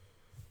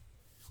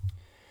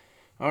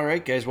All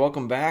right, guys,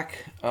 welcome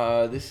back.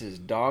 This is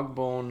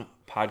Dogbone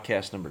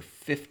podcast number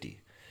 50.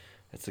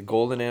 That's the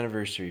golden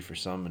anniversary for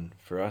some, and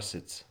for us,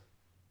 it's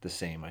the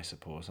same, I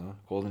suppose, huh?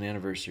 Golden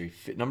anniversary,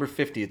 number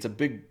 50. It's a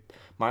big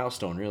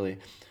milestone, really.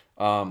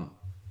 Um,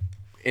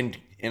 and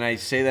I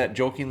say that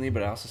jokingly,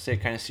 but I also say it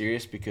kind of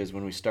serious because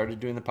when we started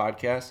doing the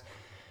podcast,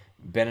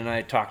 Ben and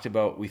I talked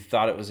about we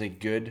thought it was a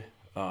good.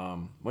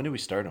 When did we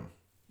start them?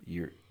 A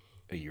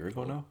year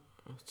ago Oh, now.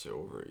 I'd say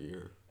over a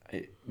year.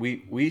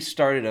 We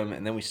started them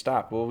and then we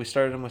stopped. Well, we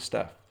started them with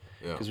Steph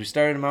Yeah. because we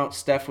started them out.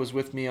 Steph was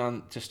with me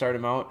on to start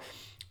them out,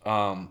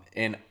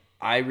 and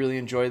I really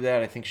enjoyed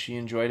that. I think she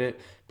enjoyed it,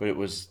 but it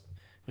was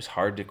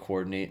hard to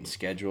coordinate and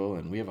schedule,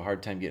 and we have a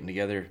hard time getting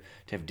together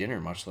to have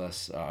dinner, much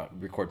less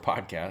record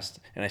podcast.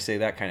 And I say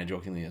that kind of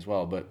jokingly as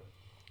well, but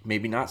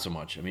maybe not so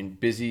much. I mean,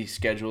 busy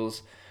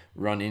schedules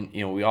run in.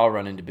 We all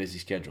run into busy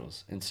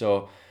schedules, and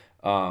so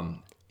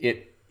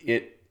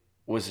it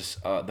was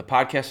the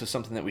podcast was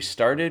something that we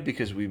started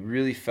because we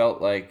really felt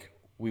like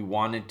we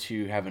wanted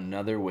to have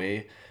another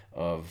way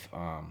of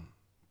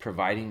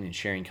providing and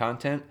sharing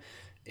content,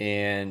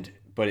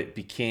 but it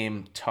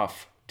became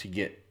tough to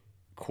get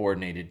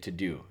coordinated to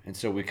do, and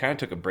so we kind of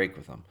took a break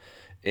with them,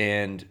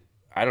 and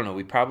I don't know,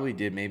 we probably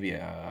did maybe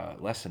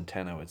less than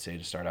 10, I would say,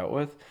 to start out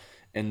with,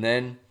 and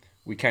then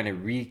we kind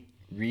of we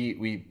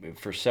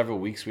for several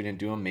weeks we didn't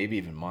do them, maybe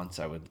even months.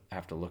 I would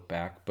have to look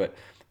back, but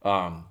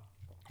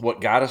what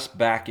got us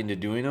back into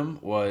doing them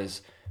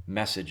was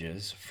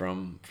messages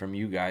from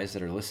you guys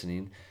that are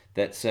listening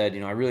that said,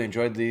 I really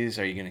enjoyed these.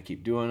 Are you going to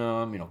keep doing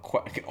them?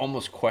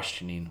 Almost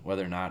questioning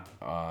whether or not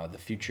the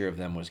future of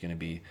them was going to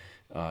be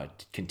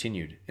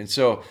continued. And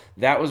so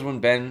that was when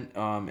Ben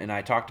and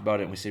I talked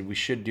about it, and we said we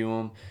should do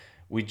them.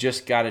 We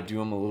just got to do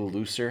them a little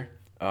looser.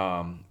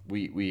 And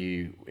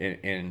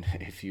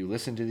if you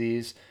listen to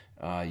these,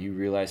 you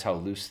realize how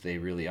loose they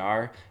really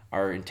are.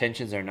 Our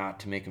intentions are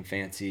not to make them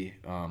fancy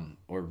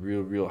or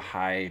real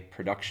high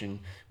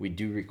production. We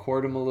do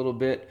record them a little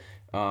bit.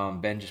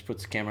 Ben just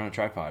puts the camera on a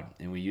tripod,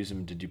 and we use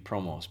them to do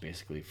promos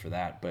basically for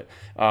that. But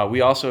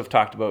we also have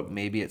talked about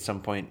maybe at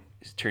some point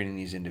turning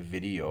these into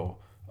video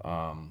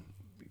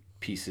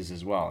pieces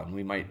as well, and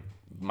we might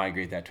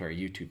migrate that to our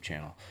YouTube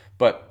channel.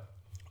 But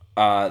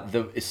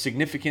the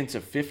significance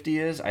of 50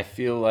 is I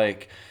feel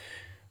like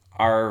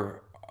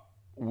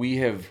we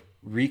have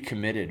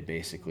recommitted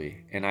basically,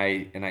 and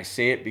I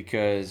say it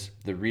because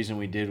the reason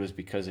we did was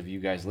because of you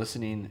guys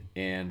listening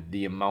and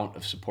the amount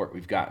of support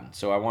we've gotten.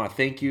 So I want to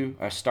thank you.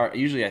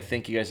 Usually I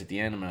thank you guys at the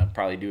end. I'm gonna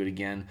probably do it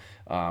again.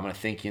 I'm gonna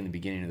thank you in the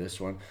beginning of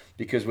this one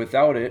because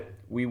without it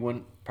we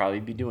wouldn't probably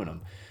be doing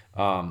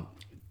them.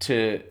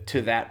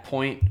 To that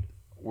point,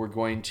 we're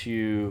going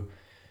to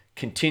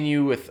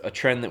continue with a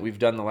trend that we've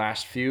done the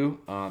last few.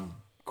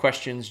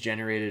 Questions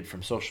generated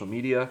from social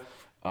media,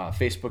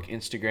 Facebook,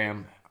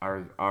 Instagram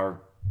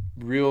are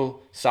real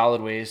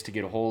solid ways to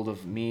get a hold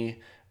of me.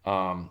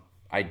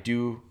 I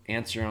do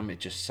answer them. It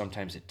just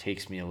sometimes it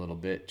takes me a little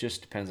bit.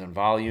 Just depends on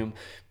volume.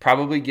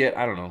 Probably get,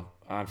 I don't know,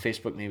 on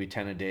Facebook maybe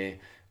 10 a day.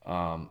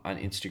 On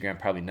Instagram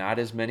probably not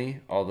as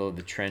many, although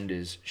the trend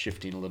is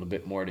shifting a little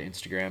bit more to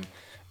Instagram.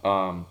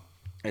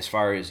 As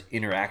far as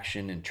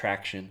interaction and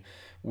traction,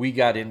 we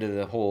got into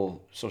the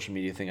whole social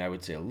media thing, I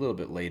would say, a little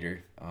bit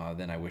later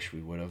than I wish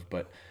we would have.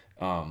 But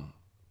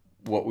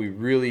what we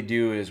really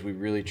do is we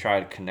really try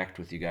to connect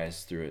with you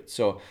guys through it.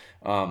 So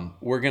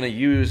we're going to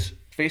use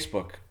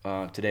Facebook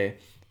today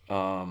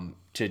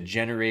to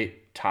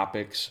generate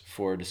topics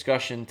for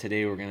discussion.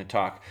 Today we're going to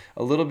talk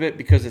a little bit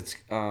because it's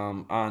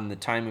on the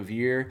time of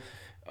year.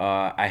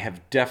 I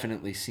have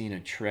definitely seen a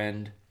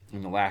trend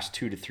in the last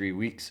 2 to 3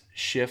 weeks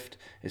shift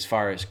as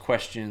far as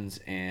questions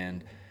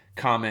and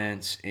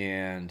comments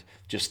and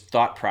just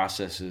thought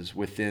processes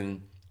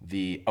within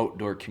the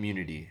outdoor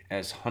community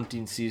as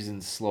hunting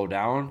seasons slow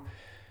down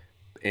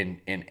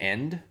and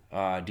end,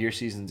 deer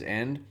seasons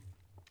end.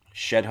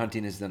 Shed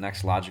hunting is the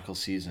next logical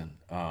season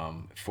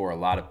for a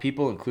lot of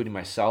people, including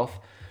myself.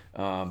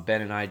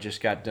 Ben and I just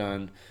got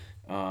done,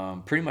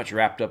 pretty much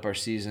wrapped up our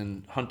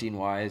season hunting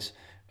wise.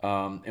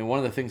 And one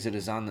of the things that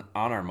is on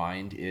our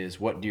mind is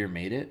what deer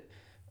made it.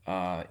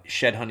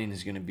 Shed hunting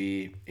is going to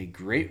be a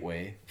great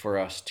way for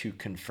us to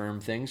confirm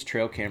things.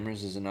 Trail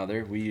cameras is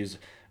another.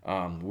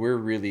 We're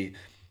really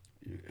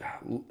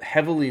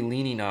heavily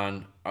leaning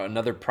on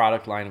another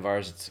product line of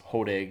ours. It's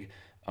Hodag.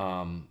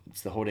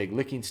 It's the Hodag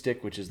licking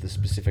stick, which is the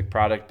specific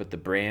product, but the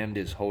brand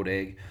is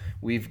Hodag.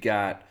 We've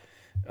got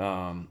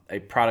a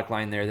product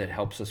line there that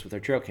helps us with our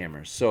trail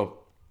cameras. So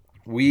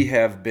we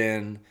have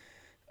been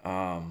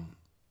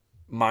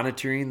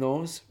monitoring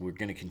those. We're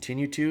going to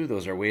continue to.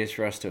 Those are ways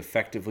for us to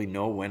effectively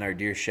know when our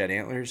deer shed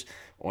antlers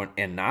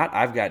and not.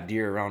 I've got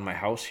deer around my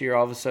house here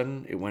all of a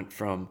sudden. It went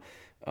from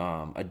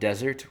a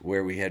desert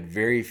where we had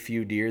very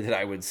few deer that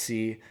I would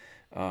see,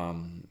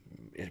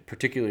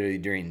 particularly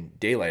during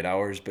daylight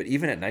hours, but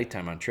even at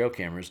nighttime on trail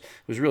cameras.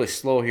 It was really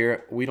slow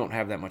here. We don't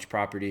have that much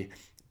property,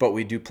 but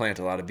we do plant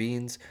a lot of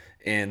beans,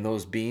 and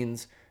those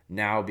beans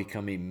now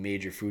become a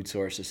major food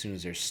source as soon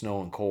as there's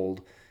snow and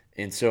cold.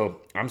 And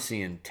so I'm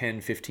seeing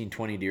 10, 15,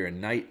 20 deer a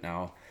night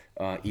now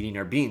eating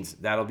our beans.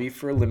 That'll be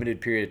for a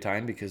limited period of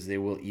time because they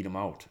will eat them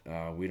out.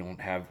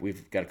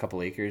 We've got a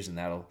couple acres, and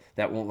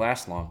that won't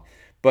last long.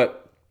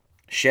 But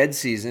shed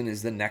season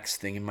is the next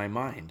thing in my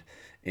mind.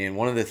 And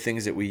one of the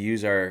things that we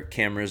use our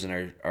cameras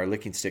and our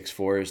licking sticks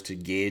for is to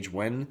gauge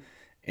when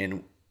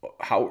and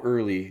how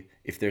early,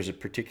 if there's a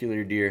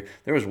particular deer.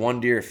 There was one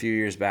deer a few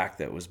years back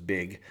that was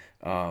big.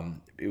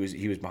 He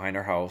was behind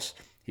our house.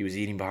 He was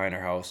eating behind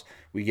our house.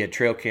 We get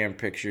trail cam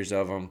pictures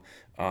of him,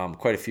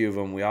 quite a few of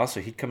them.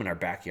 He'd come in our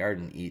backyard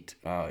and eat.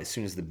 As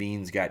soon as the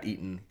beans got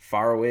eaten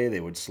far away, they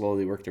would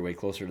slowly work their way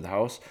closer to the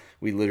house.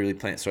 We literally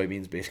plant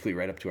soybeans basically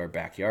right up to our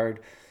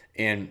backyard.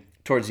 And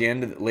towards the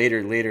end of later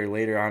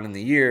on in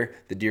the year,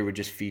 the deer would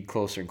just feed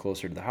closer and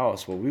closer to the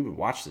house. Well, we would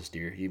watch this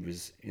deer. He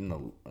was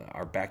in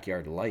our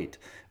backyard light.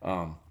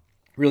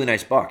 Really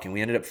nice buck, and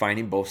we ended up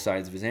finding both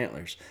sides of his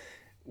antlers.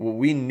 Well,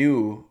 we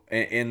knew,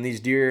 and these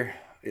deer,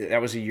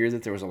 that was a year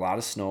that there was a lot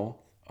of snow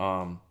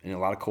and a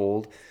lot of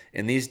cold,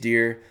 and these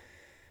deer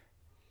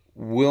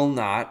will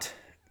not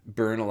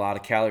burn a lot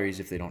of calories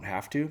if they don't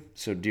have to.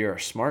 So deer are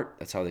smart.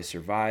 That's how they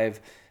survive.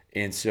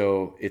 And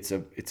so it's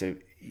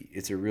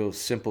a real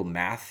simple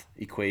math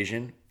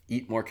equation.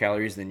 Eat more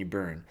calories than you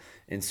burn.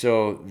 And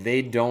so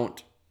they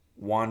don't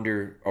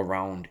wander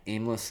around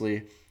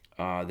aimlessly.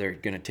 They're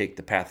going to take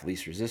the path of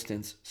least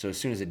resistance. So as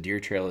soon as a deer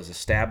trail is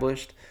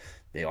established,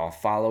 they all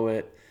follow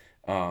it.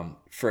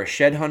 For a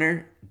shed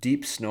hunter,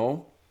 deep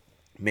snow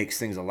makes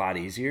things a lot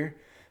easier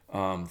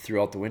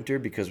throughout the winter,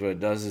 because what it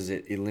does is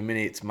it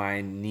eliminates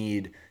my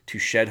need to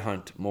shed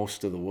hunt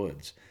most of the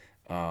woods.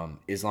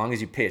 As long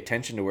as you pay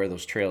attention to where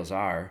those trails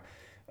are,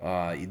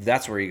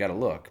 that's where you got to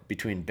look,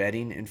 between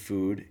bedding and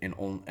food and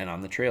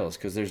on the trails,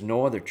 because there's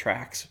no other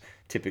tracks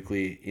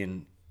typically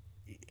in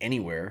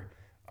anywhere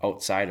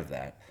outside of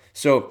that.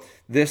 So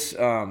this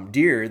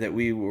deer that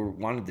we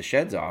wanted the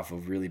sheds off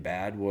of really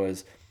bad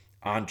was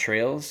on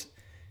trails,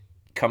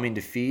 coming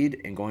to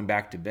feed and going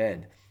back to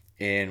bed.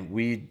 And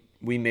we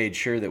made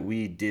sure that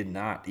we did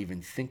not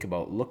even think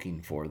about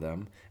looking for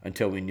them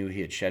until we knew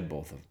he had shed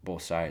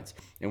both sides.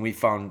 And we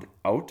found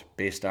out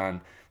based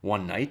on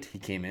one night he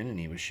came in and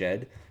he was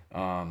shed.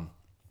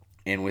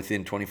 And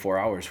within 24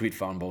 hours, we'd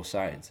found both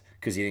sides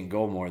because he didn't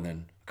go more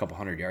than a couple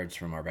hundred yards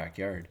from our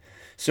backyard.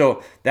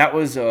 So that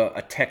was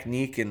a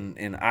technique,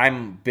 and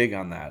I'm big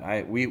on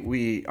that.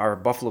 We our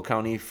Buffalo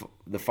County,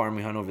 the farm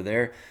we hunt over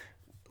there,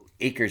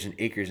 acres and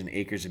acres and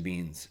acres of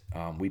beans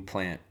we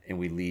plant and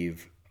we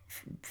leave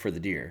for the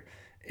deer.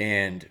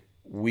 And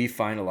we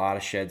find a lot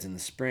of sheds in the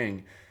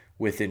spring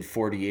within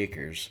 40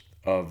 acres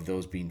of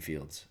those bean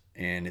fields.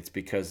 And it's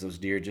because those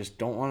deer just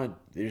don't want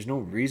to, there's no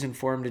reason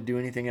for them to do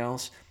anything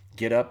else.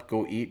 Get up,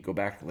 go eat, go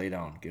back, lay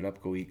down. Get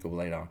up, go eat, go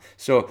lay down.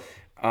 So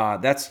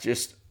that's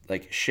just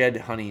like shed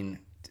hunting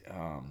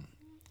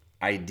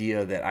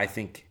idea that I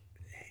think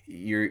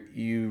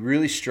you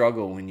really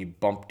struggle when you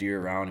bump deer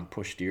around and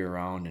push deer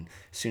around. And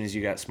as soon as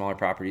you got smaller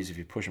properties, if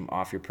you push them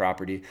off your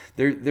property,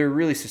 they're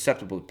really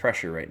susceptible to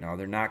pressure right now.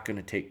 They're not going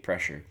to take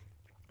pressure.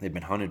 They've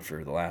been hunted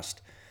for the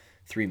last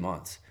 3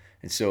 months.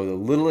 And so the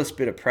littlest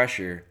bit of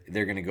pressure,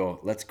 they're going to go,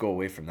 let's go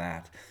away from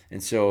that.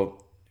 And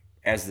so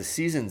as the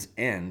seasons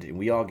end and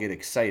we all get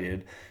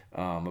excited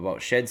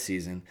about shed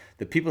season,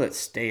 the people that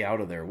stay out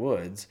of their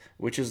woods,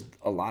 which is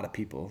a lot of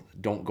people,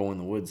 don't go in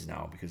the woods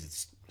now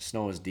because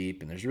snow is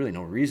deep and there's really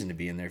no reason to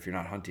be in there if you're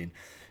not hunting.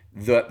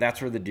 That's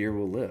where the deer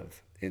will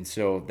live. And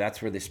so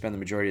that's where they spend the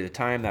majority of the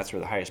time. That's where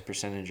the highest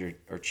percentage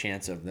or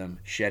chance of them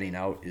shedding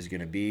out is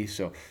going to be.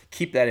 So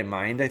keep that in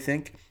mind, I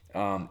think,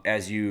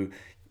 as you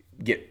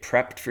get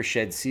prepped for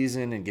shed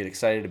season and get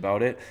excited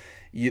about it.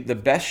 The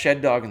best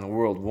shed dog in the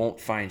world won't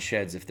find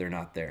sheds if they're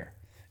not there.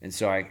 And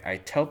so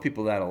I tell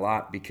people that a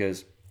lot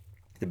because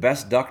the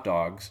best duck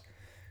dogs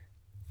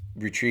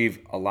retrieve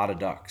a lot of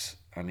ducks.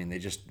 I mean,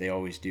 they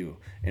always do.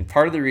 And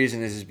part of the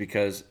reason is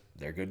because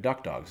they're good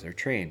duck dogs. They're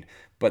trained.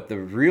 But the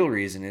real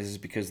reason is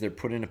because they're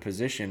put in a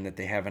position that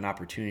they have an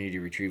opportunity to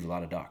retrieve a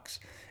lot of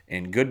ducks.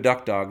 And good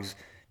duck dogs,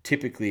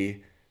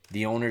 typically,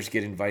 the owners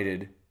get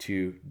invited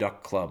to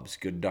duck clubs,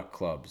 good duck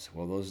clubs.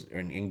 Well, those are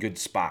in good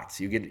spots.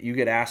 You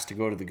get asked to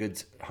go to the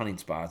good hunting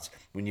spots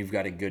when you've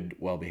got a good,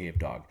 well-behaved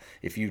dog.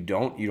 If you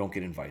don't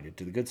get invited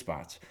to the good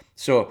spots.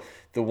 So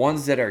the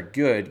ones that are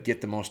good get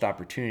the most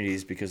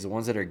opportunities because the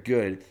ones that are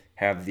good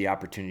have the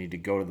opportunity to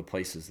go to the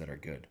places that are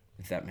good,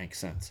 if that makes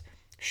sense.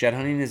 Shed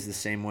hunting is the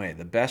same way.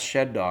 The best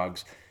shed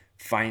dogs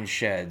find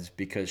sheds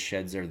because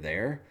sheds are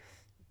there.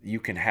 You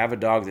can have a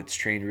dog that's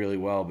trained really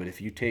well, but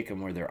if you take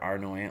them where there are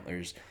no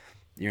antlers,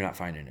 you're not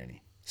finding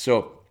any.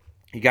 So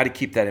you got to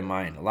keep that in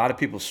mind. A lot of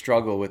people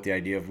struggle with the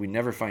idea of we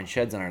never find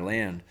sheds on our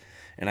land.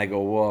 And I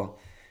go, well,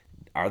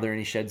 are there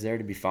any sheds there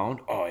to be found?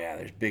 Oh yeah,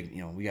 there's big,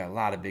 we got a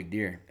lot of big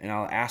deer. And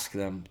I'll ask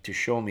them to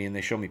show me, and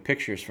they show me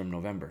pictures from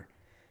November.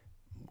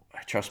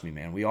 Trust me,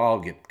 man, we all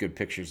get good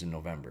pictures in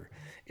November.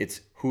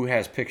 It's who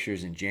has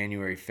pictures in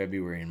January,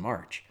 February, and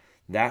March.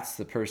 That's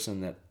the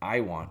person that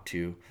I want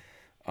to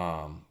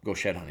go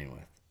shed hunting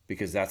with,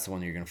 because that's the one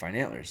that you're going to find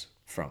antlers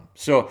from.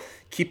 So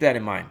keep that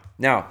in mind.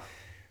 Now,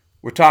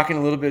 we're talking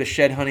a little bit of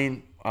shed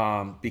hunting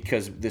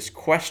because this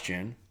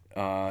question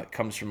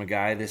comes from a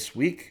guy this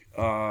week.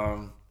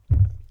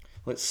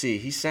 Let's see.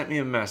 He sent me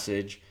a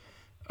message.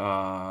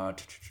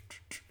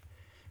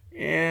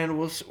 And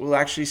we'll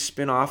actually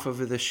spin off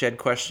of the shed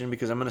question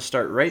because I'm going to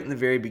start right in the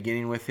very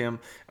beginning with him.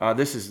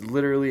 This is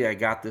literally, I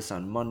got this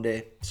on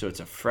Monday, so it's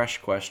a fresh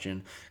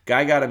question.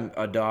 Guy got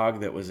a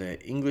dog that was an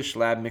English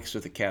lab mixed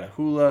with a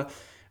Catahoula.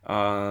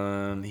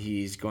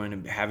 He's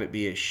going to have it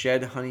be a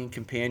shed hunting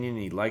companion,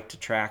 and he'd like to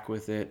track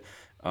with it.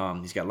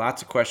 He's got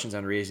lots of questions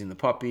on raising the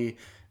puppy.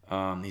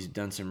 He's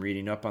done some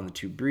reading up on the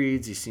two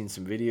breeds. He's seen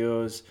some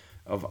videos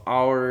of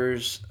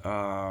ours.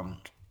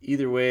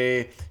 Either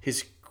way,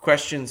 his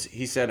questions,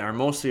 he said, are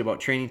mostly about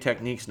training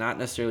techniques, not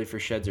necessarily for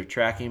sheds or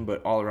tracking, but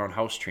all around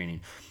house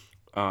training.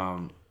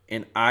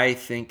 And I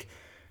think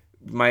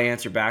my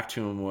answer back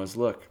to him was,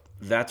 look,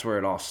 that's where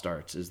it all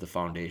starts, is the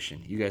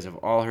foundation. You guys have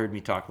all heard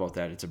me talk about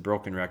that. It's a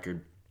broken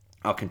record.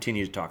 I'll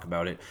continue to talk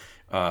about it.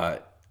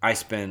 I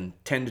spend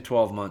 10 to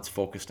 12 months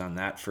focused on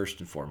that first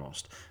and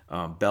foremost.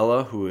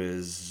 Bella, who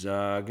is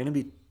going to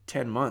be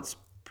 10 months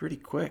pretty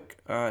quick.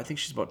 I think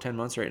she's about 10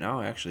 months right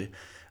now, actually.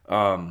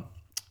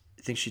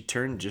 I think she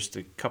turned just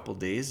a couple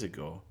days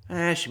ago.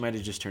 She might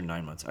have just turned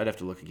 9 months. I'd have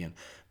to look again.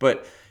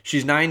 But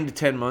she's 9 to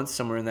 10 months,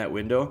 somewhere in that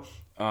window.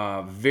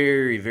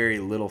 Very, very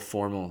little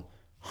formal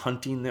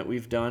hunting that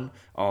we've done.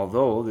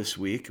 Although this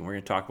week, and we're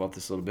going to talk about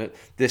this a little bit,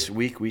 this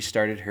week we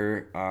started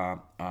her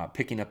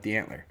picking up the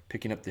antler,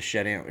 picking up the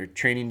shed antler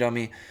training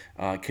dummy,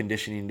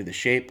 conditioning to the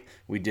shape.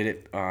 We did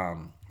it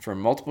for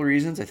multiple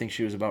reasons. I think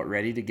she was about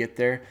ready to get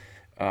there.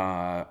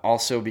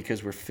 Also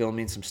because we're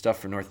filming some stuff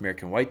for North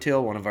American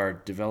Whitetail. One of our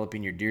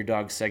Developing Your Deer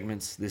Dog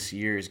segments this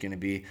year is going to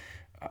be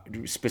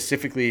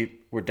specifically,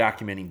 we're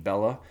documenting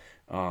Bella,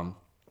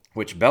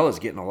 which Bella's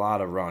getting a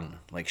lot of run.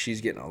 Like,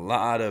 she's getting a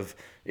lot of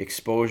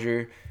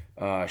exposure.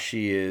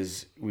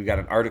 We've got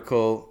an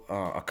article,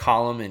 a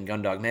column in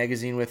Gundog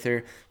Magazine with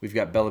her. We've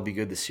got Bella Be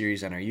Good, the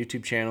series on our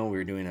YouTube channel.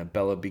 We're doing a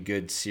Bella Be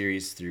Good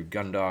series through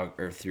Gundog,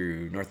 or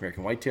through North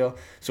American Whitetail.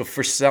 So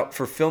for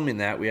filming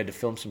that, we had to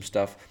film some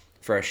stuff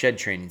for our shed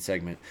training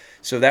segment.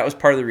 So that was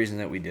part of the reason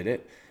that we did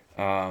it.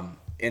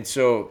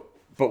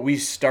 But we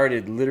just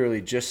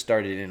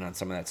started in on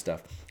some of that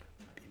stuff.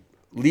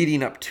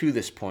 Leading up to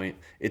this point,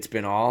 it's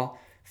been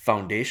all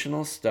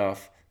foundational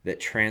stuff that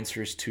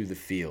transfers to the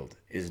field,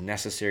 is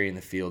necessary in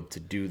the field to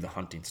do the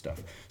hunting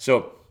stuff.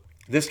 So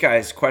this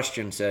guy's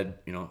question said,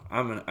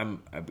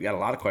 I've got a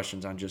lot of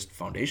questions on just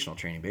foundational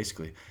training,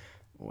 basically.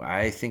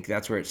 I think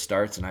that's where it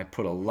starts, and I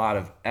put a lot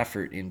of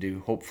effort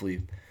into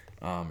hopefully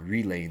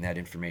relaying that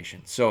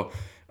information. So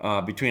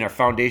between our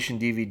foundation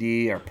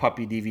DVD, our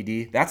puppy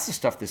DVD, that's the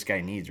stuff this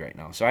guy needs right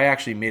now. So I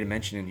actually made a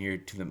mention in here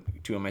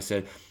to him. I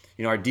said,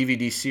 our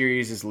DVD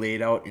series is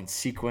laid out in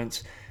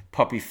sequence: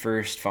 puppy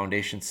first,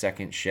 foundation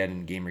second, shed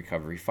and game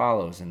recovery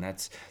follows. And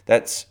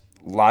that's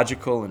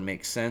logical and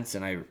makes sense.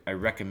 And I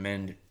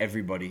recommend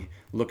everybody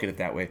look at it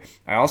that way.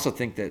 I also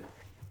think that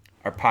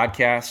our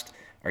podcast,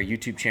 our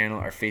YouTube channel,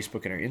 our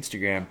Facebook, and our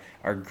Instagram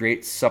are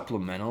great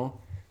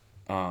supplemental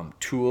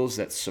tools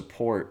that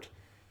support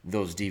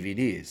those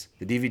DVDs.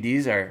 The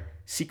DVDs are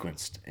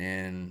sequenced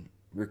and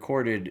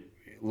recorded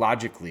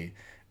logically,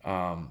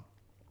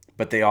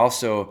 but they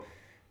also,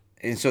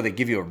 and so they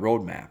give you a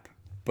roadmap.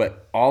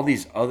 But all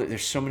these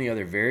there's so many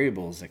other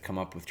variables that come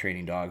up with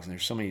training dogs, and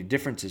there's so many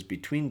differences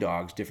between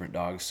different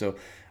dogs. So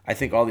I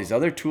think all these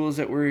other tools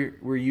that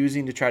we're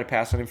using to try to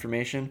pass on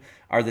information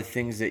are the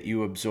things that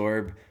you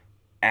absorb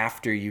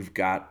after you've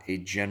got a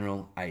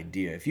general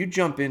idea. If you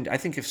jump in, I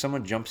think if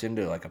someone jumps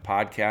into like a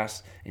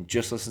podcast and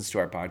just listens to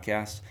our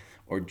podcast,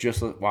 or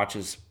just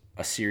watches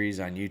a series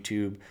on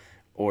YouTube,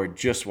 or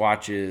just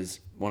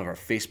watches one of our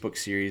Facebook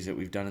series that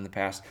we've done in the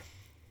past,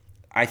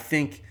 I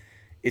think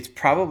it's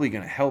probably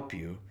going to help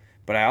you.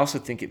 But I also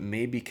think it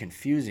may be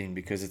confusing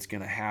because it's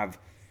going to have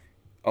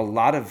a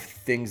lot of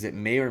things that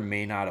may or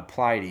may not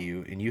apply to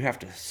you, and you have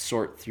to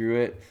sort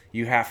through it.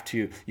 You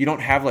don't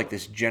have like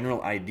this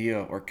general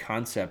idea or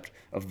concept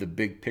of the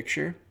big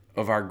picture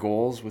of our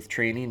goals with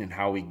training and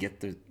how we get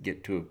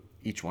to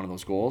each one of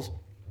those goals,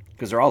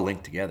 because they're all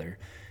linked together.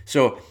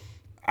 So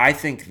I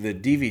think the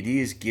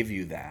DVDs give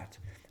you that.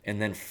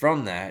 And then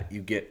from that,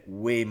 you get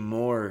way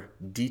more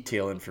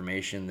detailed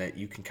information that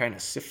you can kind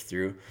of sift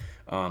through.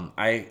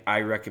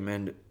 I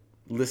recommend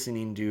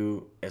listening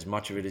to as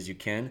much of it as you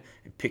can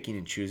and picking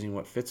and choosing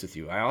what fits with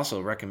you. I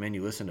also recommend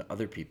you listen to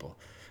other people.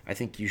 I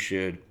think you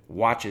should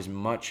watch as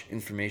much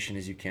information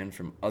as you can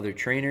from other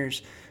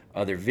trainers,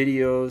 other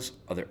videos,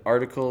 other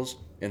articles,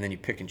 and then you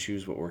pick and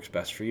choose what works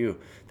best for you.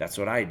 That's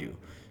what I do.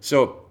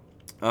 So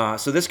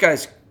this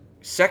guy's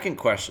second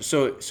question,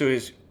 so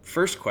his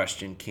first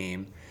question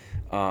came,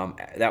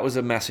 that was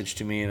a message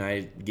to me, and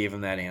I gave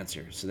him that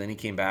answer. So then he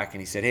came back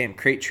and he said, hey, I'm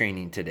crate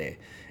training today,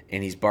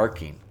 and he's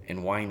barking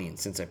and whining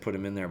since I put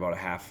him in there about a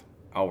half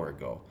hour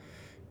ago.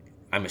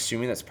 I'm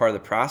assuming that's part of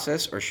the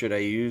process, or should I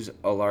use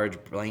a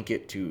large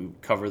blanket to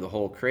cover the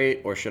whole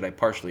crate, or should I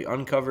partially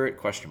uncover it? ?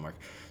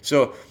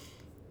 So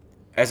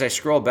as I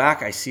scroll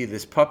back, I see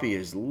this puppy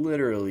is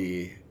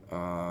literally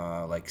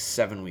like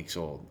 7 weeks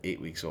old,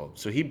 8 weeks old.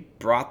 So he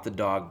brought the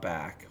dog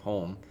back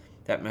home.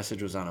 That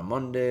message was on a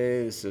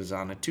Monday. This is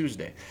on a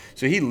Tuesday.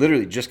 So he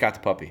literally just got the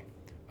puppy.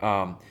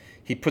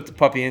 He put the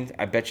puppy in.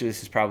 I bet you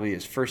this is probably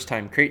his first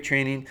time crate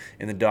training,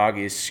 and the dog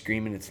is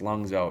screaming its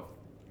lungs out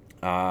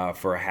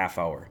for a half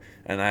hour.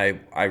 And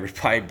I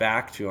replied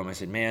back to him. I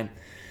said, man,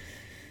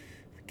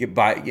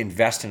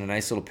 invest in a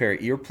nice little pair of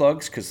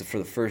earplugs, because for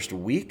the first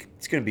week,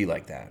 it's going to be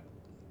like that.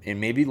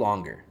 And maybe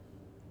longer.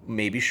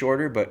 Maybe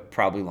shorter, but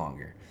probably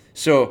longer.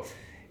 So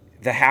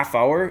the half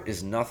hour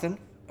is nothing.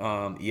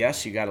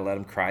 Yes, you got to let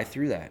them cry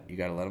through that. You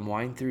got to let them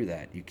whine through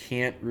that. You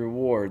can't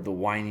reward the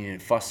whining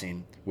and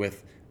fussing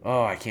with,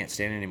 oh, I can't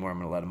stand it anymore, I'm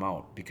going to let them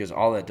out, because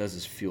all that does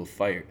is fuel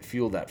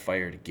that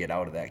fire to get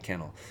out of that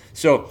kennel.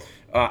 So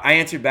I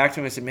answered back to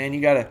him. I said, man,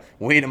 you got to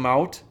wait him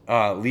out,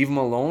 leave him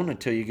alone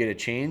until you get a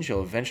change.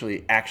 He'll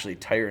eventually actually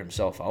tire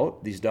himself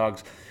out. These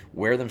dogs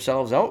wear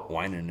themselves out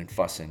whining and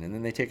fussing, and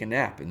then they take a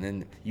nap, and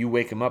then you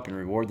wake them up and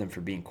reward them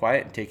for being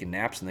quiet and taking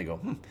naps, and they go,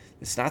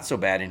 it's not so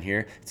bad in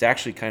here. It's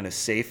actually kind of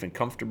safe and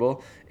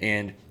comfortable,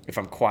 and if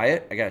I'm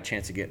quiet, I got a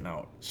chance of getting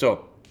out.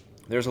 So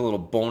there's a little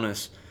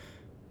bonus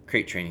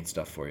crate training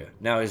stuff for you.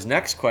 Now his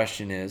next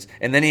question is,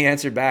 and then he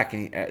answered back,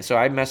 and so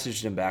I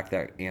messaged him back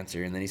that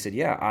answer, and then he said,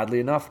 yeah, oddly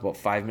enough, about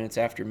 5 minutes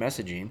after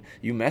messaging,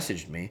 you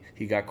messaged me,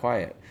 he got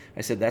quiet.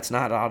 I said, that's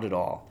not odd at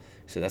all.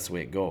 I said, that's the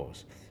way it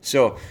goes.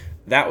 So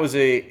that was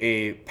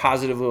a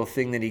positive little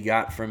thing that he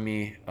got from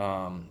me,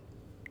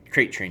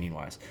 crate training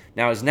wise.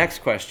 Now his next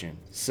question,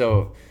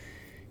 so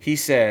he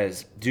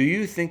says, do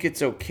you think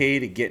it's okay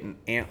to get an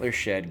antler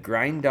shed,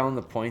 grind down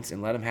the points,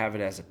 and let him have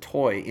it as a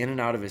toy in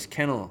and out of his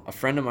kennel? A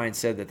friend of mine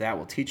said that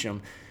will teach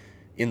him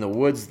in the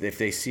woods, if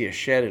they see a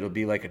shed, it'll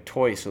be like a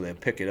toy, so they'll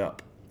pick it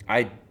up.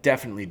 I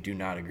definitely do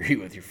not agree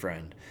with your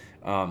friend.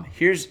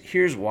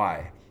 Here's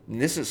why. And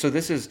this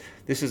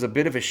is a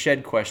bit of a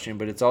shed question,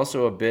 but it's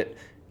also a bit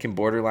can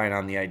borderline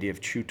on the idea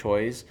of chew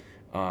toys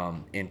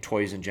and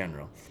toys in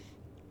general.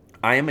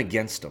 I am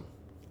against them.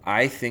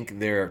 I think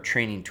they're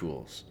training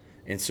tools.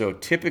 And so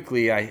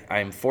typically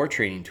I'm for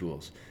training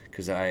tools,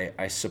 because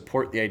I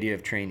support the idea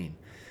of training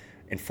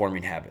and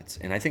forming habits.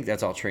 And I think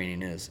that's all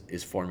training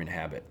is forming a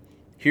habit.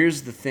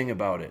 Here's the thing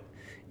about it.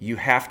 You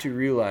have to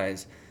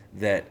realize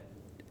that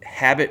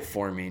habit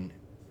forming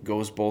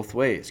goes both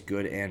ways,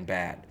 good and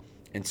bad.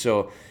 And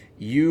so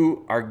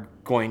you are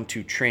going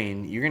to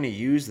train, you're going to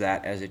use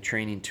that as a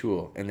training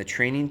tool. And the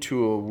training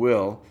tool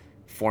will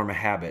form a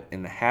habit.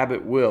 And the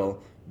habit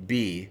will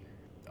be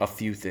a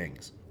few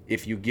things.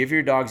 If you give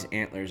your dogs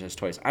antlers as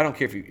toys, I don't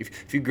care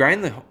if you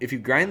grind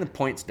the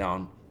points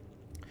down.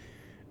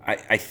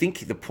 I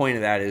think the point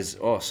of that is,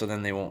 so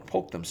then they won't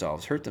poke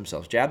themselves, hurt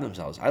themselves, jab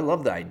themselves. I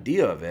love the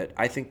idea of it.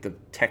 I think the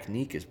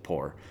technique is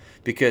poor,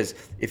 because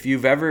if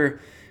you've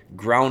ever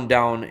ground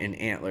down an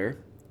antler,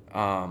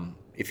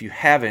 if you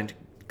haven't,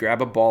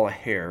 grab a ball of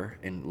hair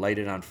and light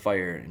it on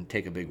fire and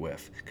take a big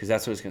whiff, because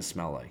that's what it's going to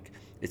smell like.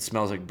 It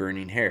smells like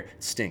burning hair.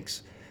 It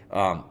stinks.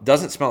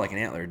 Doesn't smell like an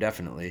antler,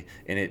 definitely,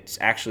 and it's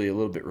actually a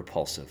little bit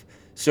repulsive.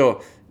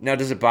 So now,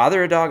 does it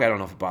bother a dog? I don't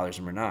know if it bothers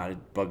him or not.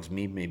 It bugs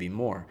me maybe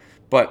more,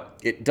 but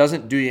it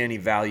doesn't do you any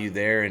value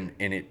there,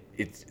 and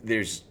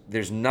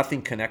there's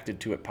nothing connected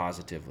to it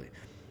positively.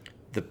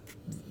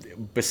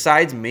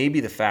 Besides maybe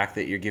the fact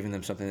that you're giving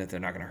them something that they're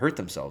not going to hurt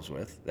themselves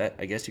with. That,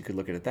 I guess you could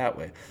look at it that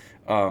way.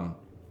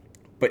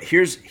 But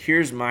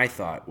here's my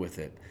thought with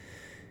it.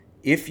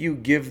 If you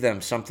give them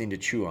something to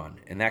chew on,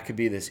 and that could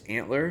be this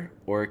antler,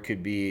 or it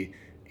could be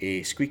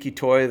a squeaky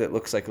toy that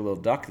looks like a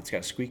little duck that's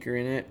got a squeaker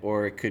in it,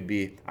 or it could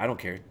be, I don't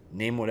care,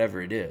 name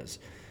whatever it is.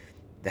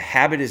 The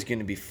habit is going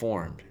to be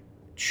formed,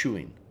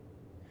 chewing.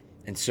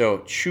 And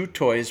so chew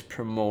toys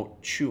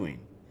promote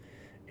chewing.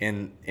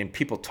 And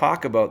people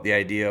talk about the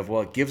idea of,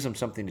 well, it gives them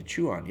something to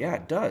chew on. Yeah,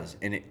 it does.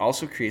 And it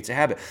also creates a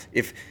habit.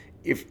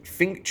 If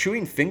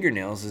chewing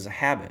fingernails is a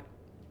habit,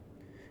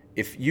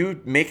 if you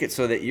make it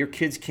so that your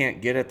kids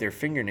can't get at their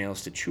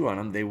fingernails to chew on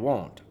them, they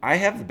won't. I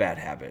have the bad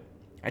habit.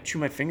 I chew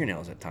my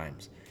fingernails at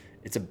times.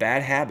 It's a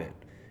bad habit.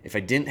 If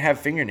I didn't have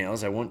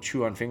fingernails, I wouldn't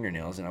chew on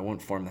fingernails, and I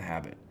wouldn't form the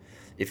habit.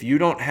 If you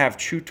don't have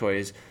chew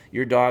toys,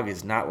 your dog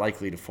is not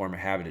likely to form a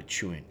habit of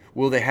chewing.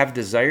 Will they have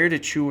desire to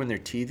chew when they're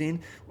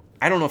teething?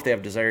 I don't know if they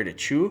have desire to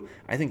chew.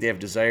 I think they have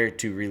desire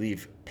to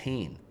relieve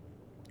pain.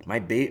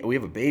 We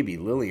have a baby,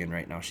 Lillian,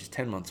 right now. She's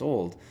 10 months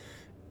old.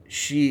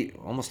 She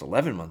almost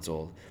 11 months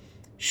old.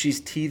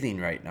 She's teething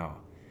right now.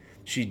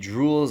 She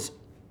drools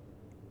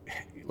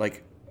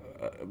like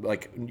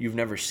you've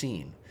never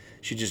seen.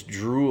 She just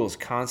drools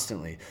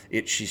constantly.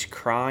 She's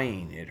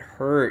crying. It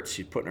hurts.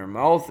 She's putting her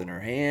mouth in her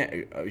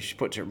hand. She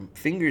puts her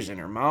fingers in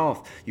her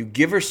mouth. You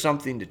give her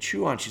something to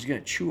chew on, she's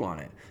going to chew on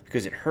it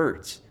because it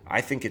hurts.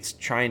 I think she's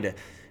trying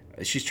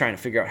to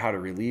figure out how to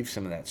relieve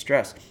some of that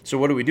stress. So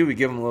what do? We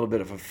give them a little bit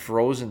of a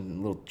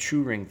frozen little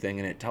chew ring thing,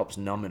 and it helps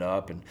numb it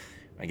up, and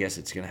I guess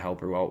it's going to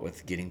help her out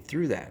with getting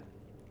through that.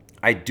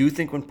 I do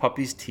think when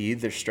puppies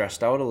teeth, they're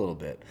stressed out a little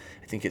bit.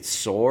 I think it's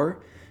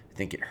sore. I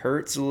think it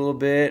hurts a little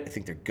bit. I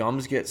think their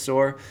gums get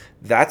sore.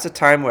 That's a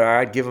time where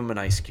I'd give them an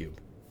ice cube.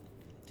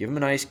 Give them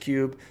an ice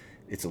cube.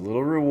 It's a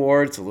little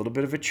reward. It's a little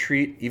bit of a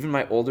treat. Even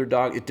my older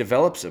dog, it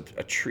develops a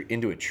treat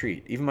into a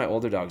treat. Even my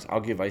older dogs,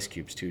 I'll give ice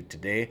cubes to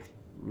today,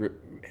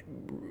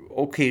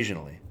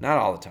 occasionally, not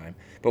all the time.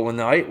 But when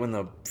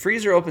the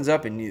freezer opens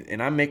up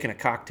and I'm making a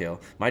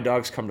cocktail, my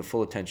dogs come to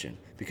full attention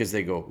because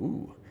they go,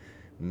 ooh,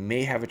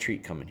 may have a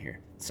treat coming here.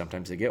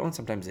 Sometimes they get one,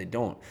 sometimes they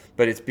don't.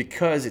 But it's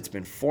because it's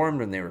been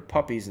formed when they were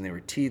puppies and they were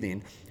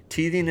teething.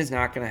 Teething is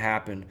not going to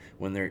happen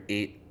when they're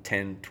 8,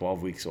 10,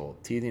 12 weeks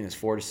old. Teething is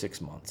 4 to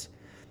 6 months.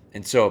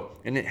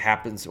 And it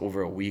happens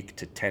over a week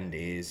to 10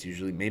 days,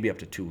 usually maybe up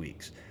to 2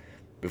 weeks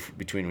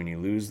between when you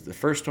lose the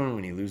first one and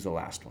when you lose the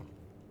last one.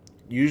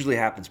 Usually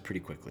happens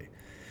pretty quickly.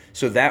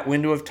 So that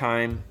window of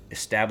time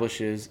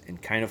establishes and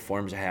kind of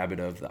forms a habit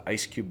of the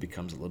ice cube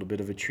becomes a little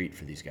bit of a treat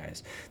for these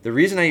guys. The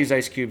reason I use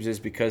ice cubes is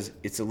because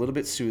it's a little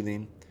bit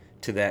soothing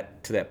to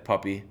that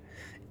puppy.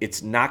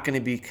 It's not going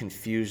to be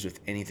confused with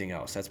anything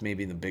else. That's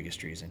maybe the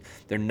biggest reason.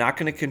 They're not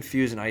going to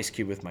confuse an ice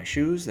cube with my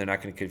shoes. They're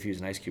not going to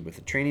confuse an ice cube with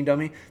a training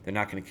dummy. They're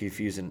not going to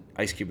confuse an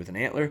ice cube with an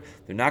antler.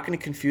 They're not going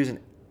to confuse an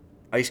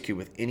ice cube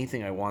with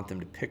anything I want them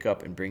to pick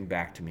up and bring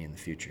back to me in the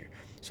future.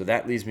 So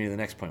that leads me to the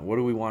next point. What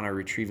do we want our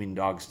retrieving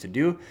dogs to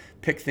do?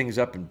 Pick things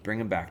up and bring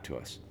them back to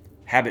us.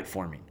 Habit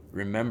forming.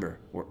 Remember,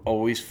 we're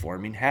always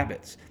forming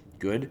habits.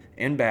 Good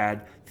and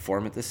bad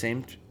form at the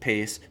same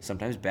pace.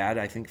 Sometimes bad,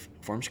 I think,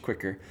 forms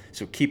quicker.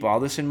 So keep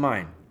all this in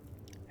mind.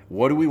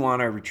 What do we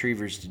want our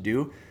retrievers to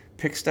do?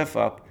 Pick stuff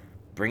up,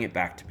 bring it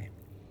back to me.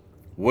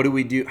 What do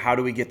we do? How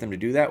do we get them to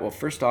do that? Well,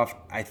 first off,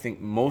 I think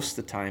most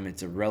of the time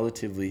it's a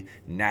relatively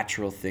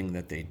natural thing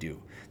that they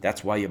do.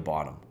 That's why you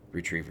bought them,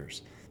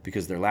 retrievers,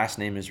 because their last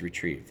name is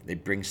Retrieve. They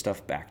bring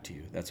stuff back to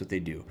you. That's what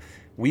they do.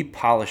 We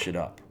polish it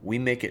up. We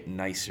make it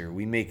nicer.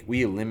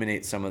 We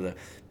eliminate some of the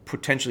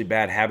potentially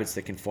bad habits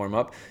that can form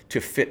up to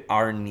fit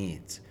our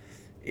needs.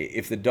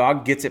 If the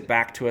dog gets it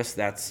back to us,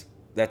 that's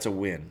a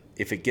win.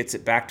 If it gets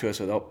it back to us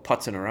without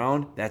putzing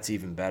around, that's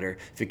even better.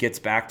 If it gets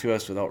back to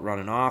us without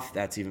running off,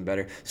 that's even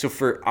better. So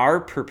for our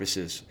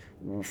purposes,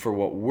 for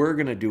what we're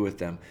going to do with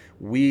them,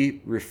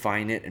 we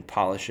refine it and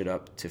polish it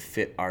up to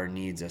fit our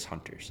needs as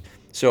hunters.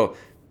 So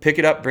pick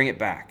it up, bring it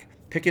back.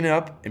 Picking it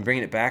up and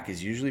bringing it back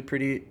is usually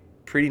pretty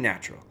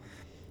natural.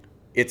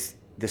 It's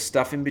the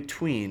stuff in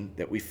between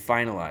that we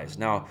finalize.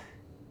 Now,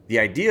 the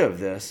idea of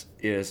this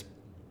is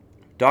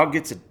dog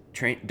gets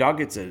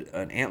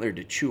an antler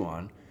to chew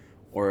on,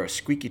 or a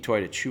squeaky toy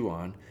to chew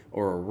on,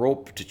 or a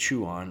rope to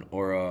chew on,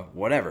 or a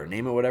whatever.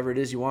 Name it whatever it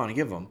is you want to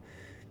give them.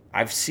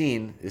 I've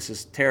seen, this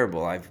is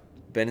terrible, I've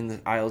been in the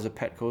aisles of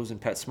Petco's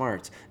and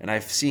PetSmarts, and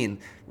I've seen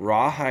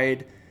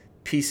rawhide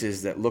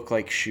pieces that look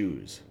like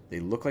shoes. They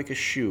look like a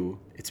shoe.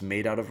 It's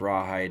made out of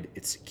rawhide.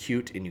 It's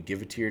cute, and you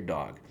give it to your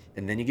dog.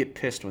 And then you get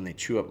pissed when they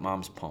chew up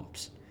mom's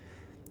pumps.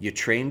 You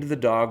trained the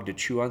dog to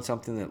chew on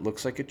something that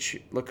looks like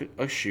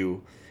a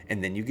shoe,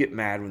 and then you get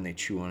mad when they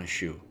chew on a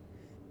shoe.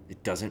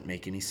 It doesn't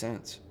make any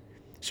sense.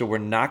 So we're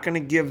not going to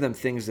give them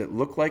things that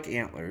look like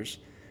antlers,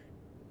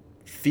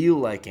 feel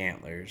like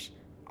antlers,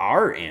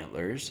 are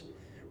antlers,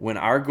 when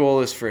our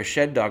goal is for a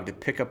shed dog to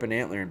pick up an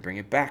antler and bring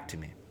it back to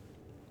me.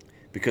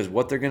 Because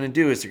what they're going to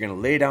do is they're going to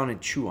lay down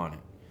and chew on it.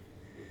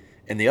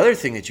 And the other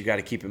thing that you got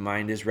to keep in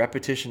mind is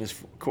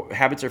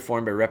habits are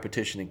formed by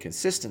repetition and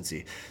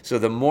consistency. So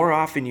the more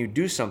often you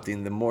do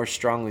something, the more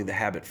strongly the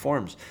habit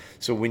forms.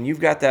 So when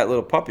you've got that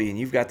little puppy and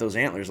you've got those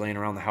antlers laying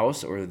around the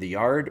house or the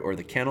yard or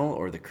the kennel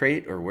or the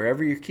crate or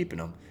wherever you're keeping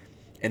them,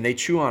 and they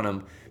chew on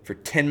them for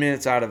 10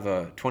 minutes out of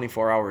a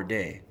 24-hour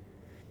day,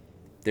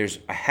 there's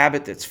a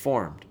habit that's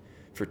formed.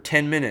 For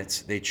 10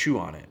 minutes, they chew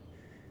on it.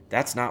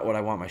 That's not what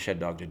I want my shed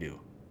dog to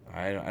do.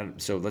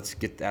 So let's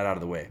get that out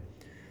of the way.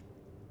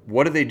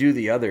 What do they do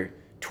the other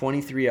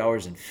 23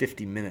 hours and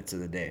 50 minutes of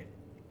the day?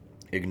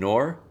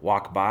 Ignore,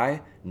 walk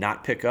by,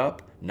 not pick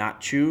up,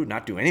 not chew,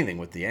 not do anything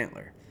with the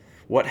antler.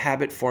 What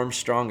habit forms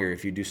stronger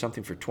if you do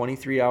something for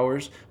 23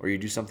 hours or you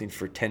do something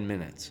for 10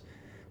 minutes?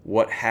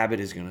 What habit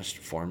is going to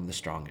form the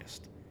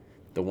strongest?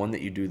 The one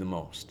that you do the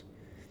most.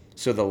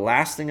 So the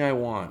last thing I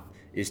want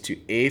is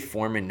to A,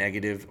 form a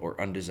negative or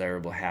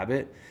undesirable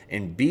habit,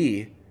 and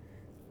B,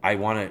 I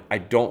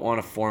don't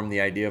want to form the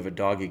idea of a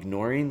dog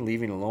ignoring,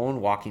 leaving alone,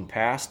 walking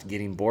past,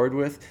 getting bored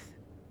with,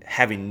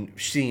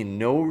 seeing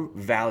no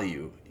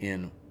value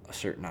in a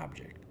certain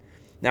object.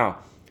 Now,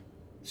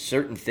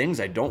 certain things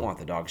I don't want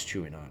the dogs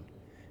chewing on.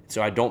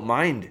 So I don't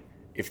mind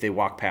if they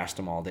walk past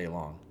them all day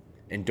long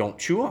and don't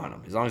chew on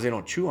them, as long as they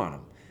don't chew on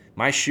them.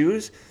 My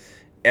shoes,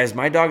 as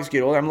my dogs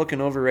get older, I'm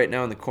looking over right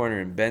now in the corner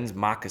and Ben's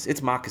moccasin.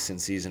 It's moccasin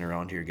season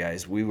around here,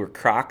 guys. We were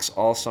Crocs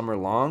all summer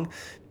long.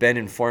 Ben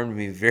informed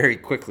me very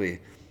quickly,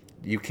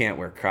 you can't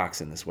wear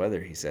Crocs in this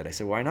weather, he said. I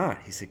said, why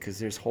not? He said, because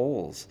there's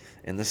holes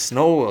and the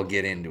snow will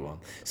get into them.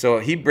 So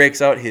he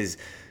breaks out his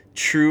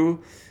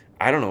true,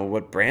 I don't know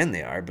what brand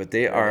they are, but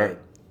they are,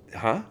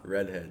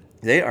 Redhead.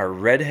 They are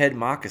Redhead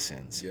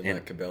moccasins. Yeah,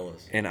 like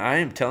Cabela's. And I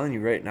am telling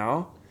you right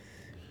now,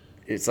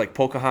 it's like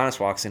Pocahontas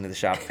walks into the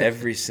shop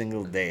every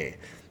single day.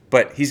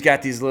 But he's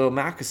got these little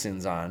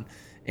moccasins on,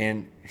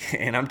 and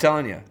I'm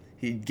telling you,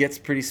 he gets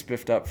pretty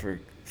spiffed up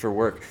for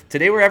work.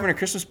 Today we're having a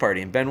Christmas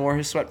party, and Ben wore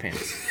his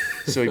sweatpants.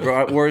 So he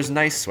wore his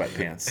nice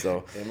sweatpants,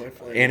 so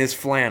and his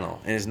flannel,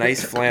 and his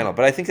nice flannel.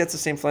 But I think that's the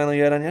same flannel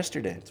you had on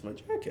yesterday. It's my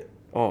jacket.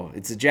 Oh,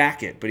 it's a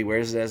jacket, but he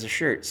wears it as a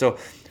shirt. So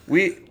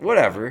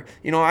whatever.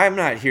 I'm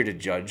not here to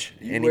judge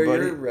anybody. You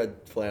wear your red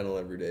flannel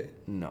every day.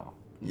 No.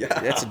 Yeah.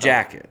 That's a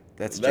jacket.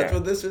 That's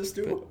what this is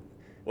too.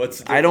 What's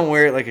the difference? I don't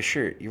wear it like a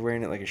shirt. You're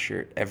wearing it like a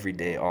shirt every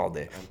day, all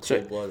day. I'm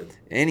cold-blooded.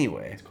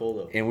 Anyway, it's cold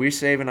out. And we're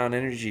saving on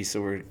energy,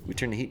 so we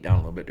turn the heat down a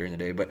little bit during the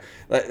day. But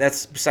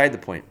that's beside the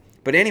point.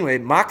 But anyway,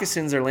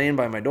 moccasins are laying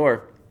by my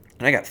door,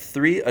 and I got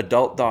 3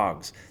 adult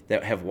dogs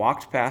that have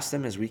walked past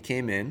them as we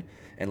came in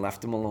and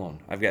left them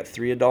alone. I've got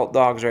 3 adult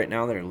dogs right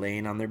now that are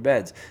laying on their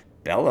beds.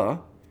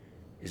 Bella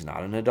is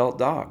not an adult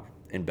dog.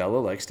 And Bella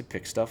likes to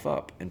pick stuff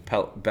up. And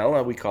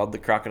Bella we called the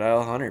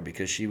crocodile hunter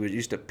because she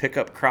used to pick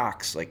up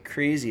crocs like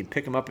crazy and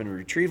pick them up and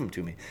retrieve them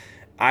to me.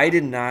 I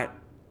did not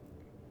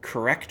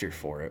correct her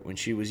for it when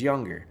she was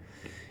younger.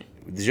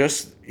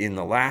 Just in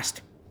the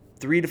last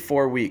 3 to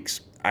 4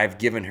 weeks, I've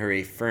given her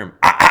a firm,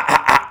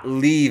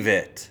 leave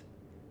it,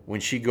 when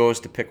she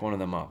goes to pick one of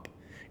them up.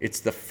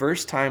 It's the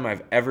first time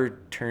I've ever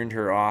turned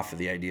her off of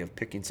the idea of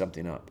picking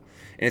something up.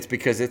 And it's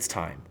because it's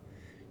time.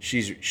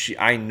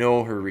 I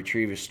know her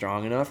retrieve is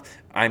strong enough.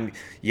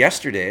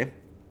 Yesterday,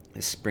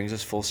 this brings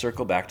us full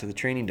circle back to the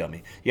training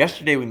dummy.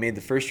 Yesterday, we made the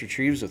first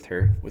retrieves with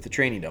her with the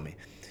training dummy.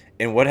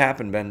 And what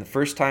happened, Ben? The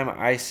first time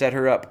I set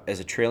her up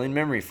as a trailing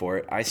memory for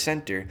it, I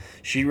sent her.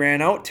 She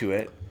ran out to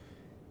it,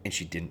 and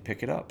she didn't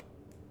pick it up.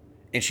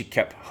 And she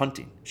kept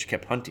hunting. She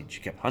kept hunting. She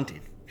kept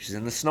hunting. She's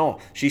in the snow.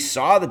 She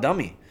saw the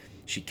dummy.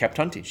 She kept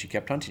hunting. She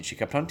kept hunting. She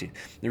kept hunting.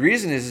 The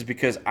reason is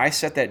because I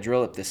set that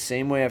drill up the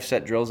same way I've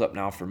set drills up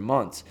now for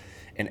months.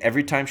 And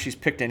every time she's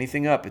picked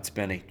anything up, it's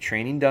been a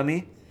training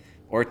dummy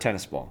or a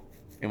tennis ball.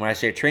 And when I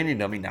say a training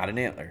dummy, not an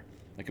antler,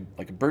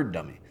 like a bird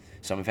dummy.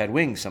 Some have had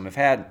wings, some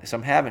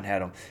haven't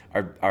had them.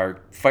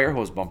 Our fire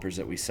hose bumpers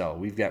that we sell,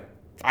 we've got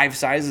 5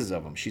 sizes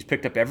of them. She's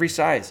picked up every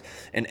size.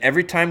 And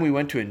every time we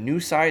went to a new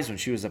size when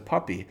she was a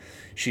puppy,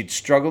 she'd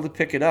struggle to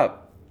pick it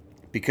up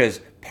because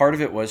part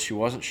of it was she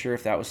wasn't sure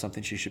if that was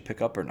something she should pick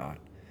up or not.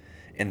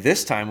 And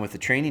this time with the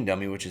training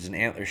dummy, which is an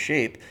antler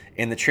shape,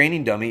 and the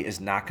training dummy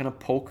is not going to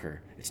poke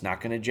her. It's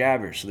not going to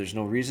jab her. So there's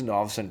no reason to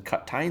all of a sudden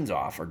cut tines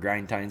off or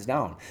grind tines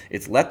down.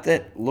 It's let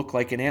that look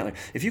like an antler.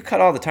 If you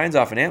cut all the tines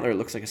off an antler, it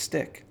looks like a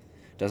stick.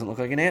 It doesn't look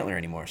like an antler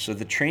anymore. So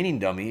the training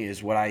dummy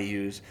is what I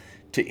use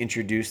to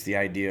introduce the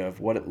idea of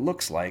what it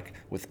looks like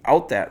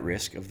without that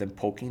risk of them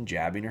poking,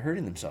 jabbing, or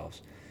hurting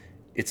themselves.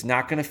 It's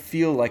not going to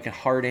feel like a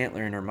hard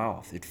antler in her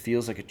mouth. It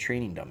feels like a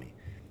training dummy,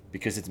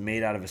 because it's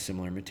made out of a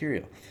similar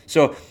material.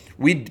 So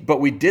we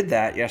did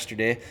that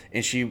yesterday,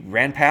 and she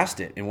ran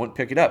past it and wouldn't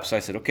pick it up. So I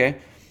said, okay,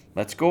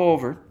 let's go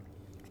over.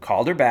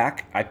 Called her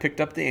back. I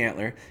picked up the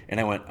antler, and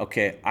I went,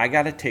 okay, I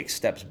got to take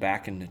steps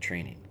back into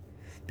training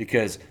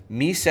because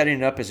me setting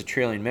it up as a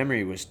trailing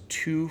memory was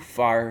too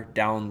far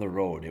down the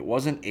road. It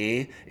wasn't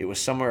A, it was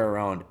somewhere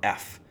around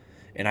F,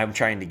 and I'm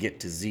trying to get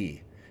to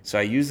Z. So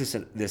I use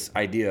this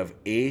idea of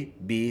A,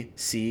 B,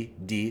 C,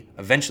 D.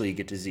 Eventually you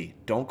get to Z.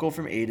 Don't go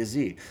from A to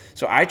Z.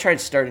 So I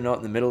tried starting out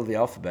in the middle of the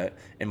alphabet,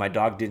 and my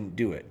dog didn't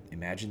do it.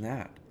 Imagine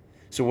that.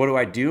 So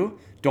what do?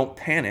 Don't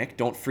panic.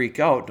 Don't freak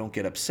out. Don't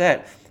get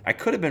upset.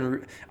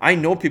 I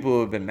know people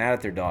who have been mad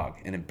at their dog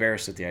and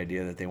embarrassed at the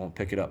idea that they won't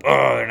pick it up.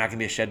 Oh, they're not going to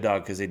be a shed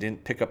dog because they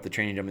didn't pick up the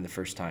training dummy the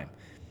first time.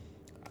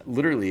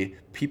 Literally,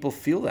 people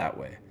feel that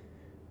way.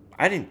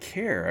 I didn't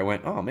care. I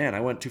went, oh man,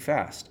 I went too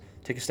fast.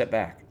 Take a step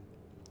back.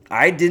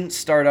 I didn't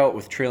start out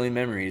with trailing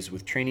memories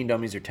with training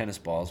dummies or tennis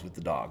balls with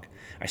the dog.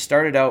 I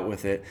started out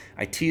with it.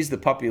 I teased the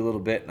puppy a little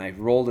bit, and I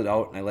rolled it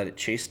out, and I let it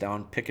chase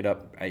down, pick it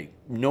up.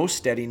 No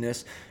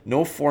steadiness,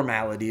 no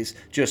formalities,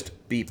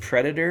 just be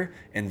predator,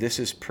 and this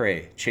is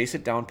prey. Chase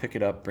it down, pick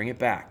it up, bring it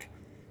back.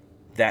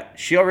 That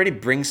she already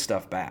brings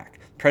stuff back.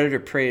 Predator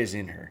prey is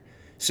in her.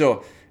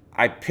 So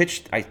I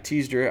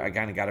teased her. I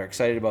kind of got her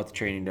excited about the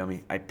training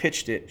dummy. I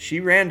pitched it. She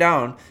ran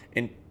down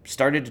and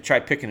started to try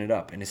picking it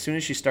up. And as soon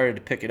as she started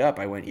to pick it up,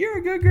 I went, you're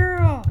a good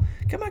girl.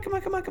 Come on, come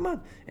on, come on, come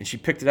on. And she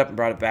picked it up and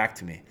brought it back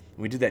to me. And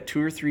we did that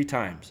 2 or 3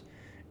 times.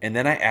 And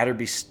then I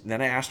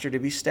asked her to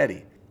be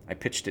steady. I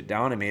pitched it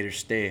down. I made her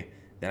stay.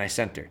 Then I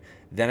sent her.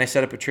 Then I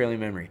set up a trailing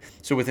memory.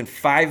 So within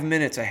 5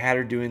 minutes, I had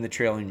her doing the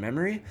trailing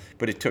memory,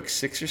 but it took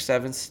 6 or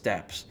 7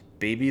 steps,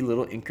 baby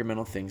little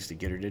incremental things to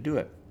get her to do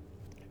it.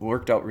 It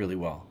worked out really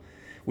well.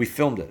 We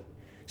filmed it.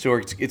 So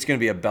it's going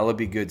to be a Bella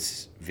Be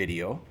Goods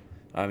video.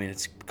 I mean,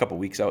 it's a couple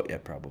weeks out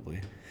yet,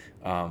 probably.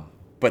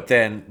 But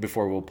then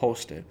before we'll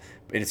post it.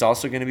 And it's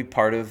also going to be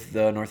part of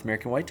the North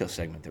American Whitetail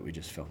segment that we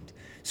just filmed.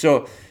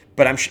 So,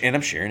 I'm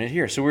sharing it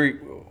here. So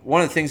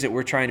one of the things that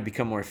we're trying to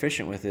become more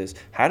efficient with is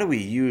how do we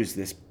use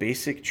this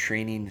basic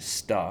training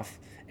stuff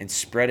and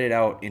spread it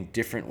out in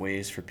different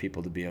ways for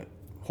people to be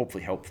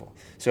hopefully helpful.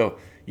 So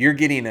you're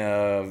getting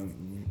a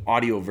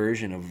audio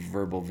version of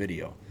verbal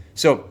video.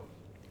 So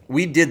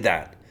we did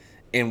that.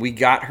 And we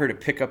got her to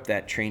pick up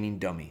that training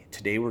dummy.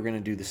 Today we're going to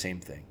do the same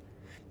thing.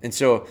 And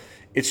so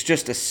it's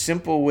just a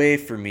simple way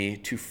for me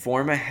to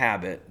form a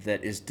habit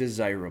that is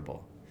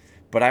desirable.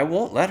 But I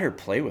won't let her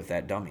play with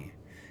that dummy.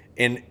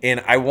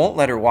 And I won't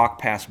let her walk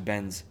past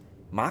Ben's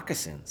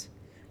moccasins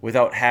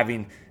without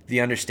having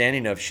the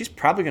understanding of she's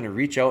probably going to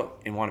reach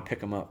out and want to pick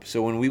them up.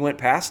 So when we went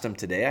past them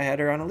today, I had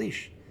her on a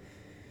leash.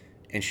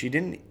 And she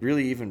didn't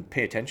really even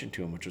pay attention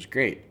to him, which was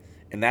great.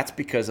 And that's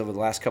because over the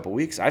last couple of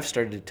weeks, I've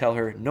started to tell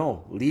her,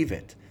 no, leave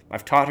it.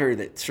 I've taught her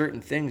that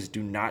certain things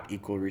do not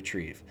equal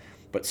retrieve,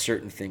 but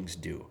certain things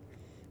do.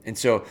 And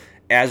so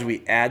as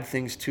we add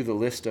things to the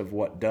list of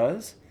what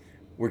does,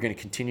 we're going to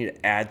continue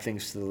to add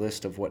things to the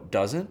list of what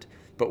doesn't,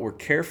 but we're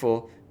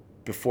careful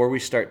before we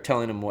start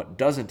telling them what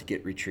doesn't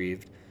get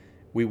retrieved.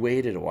 We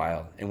waited a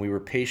while and we were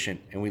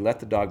patient and we let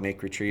the dog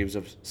make retrieves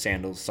of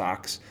sandals,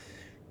 socks,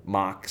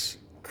 mocks,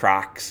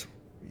 Crocs,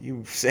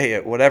 you say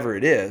it, whatever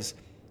it is.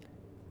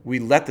 We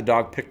let the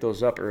dog pick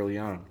those up early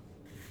on.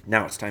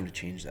 Now it's time to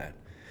change that.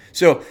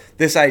 So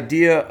this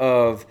idea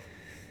of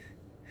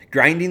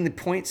grinding the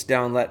points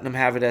down, letting him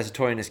have it as a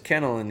toy in his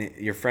kennel, and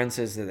your friend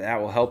says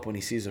that will help when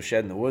he sees a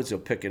shed in the woods, he'll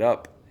pick it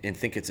up and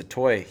think it's a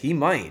toy. He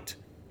might,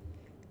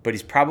 but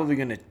he's probably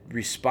going to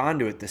respond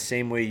to it the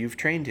same way you've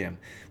trained him,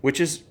 which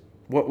is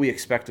what we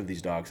expect of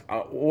these dogs.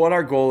 What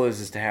our goal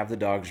is to have the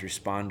dogs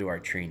respond to our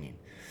training.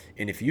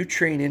 And if you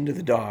train into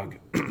the dog,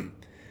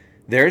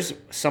 there's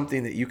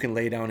something that you can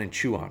lay down and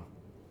chew on.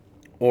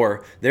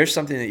 Or there's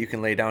something that you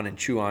can lay down and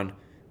chew on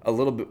a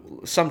little bit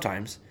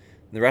sometimes.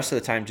 The rest of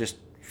the time, just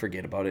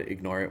forget about it,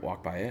 ignore it,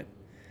 walk by it.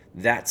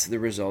 That's the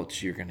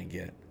results you're going to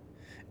get.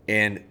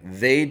 And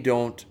they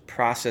don't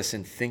process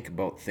and think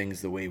about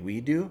things the way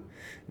we do.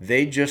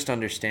 They just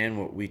understand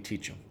what we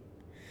teach them.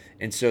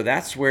 And so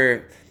that's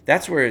where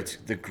it's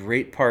the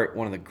great part,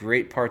 one of the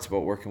great parts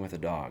about working with a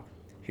dog.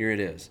 Here it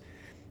is.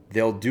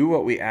 They'll do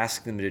what we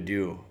ask them to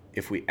do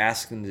if we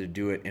ask them to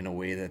do it in a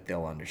way that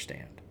they'll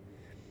understand.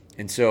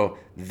 And so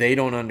they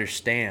don't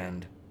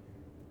understand,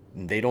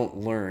 and they don't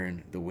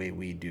learn the way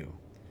we do.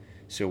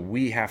 So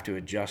we have to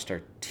adjust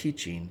our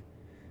teaching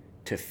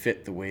to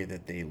fit the way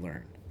that they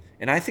learn.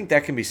 And I think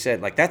that can be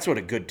said, like that's what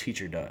a good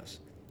teacher does.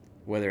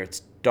 Whether it's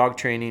dog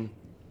training,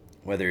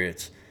 whether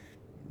it's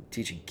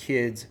teaching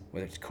kids,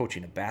 whether it's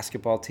coaching a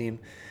basketball team,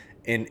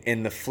 and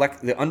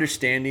the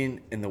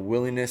understanding and the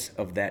willingness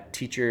of that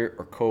teacher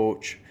or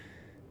coach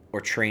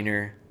or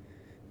trainer,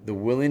 the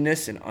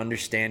willingness and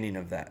understanding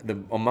of that,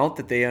 the amount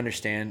that they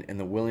understand and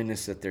the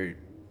willingness that they're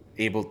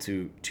able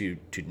to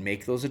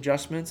make those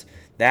adjustments,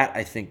 that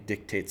I think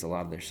dictates a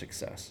lot of their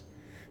success.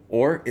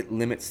 Or it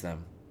limits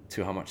them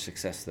to how much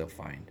success they'll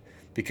find.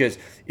 Because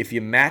if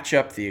you match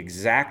up the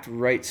exact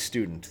right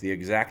student, the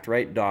exact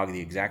right dog, the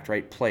exact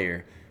right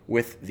player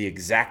with the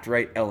exact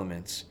right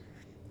elements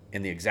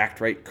and the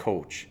exact right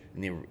coach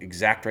and the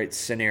exact right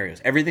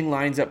scenarios, everything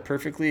lines up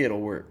perfectly,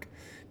 it'll work.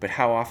 But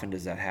how often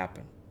does that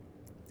happen?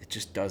 It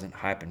just doesn't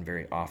happen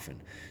very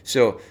often.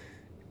 So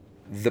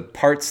the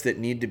parts that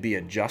need to be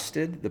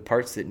adjusted, the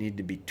parts that need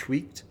to be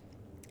tweaked,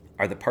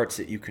 are the parts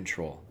that you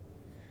control.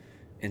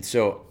 And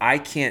so I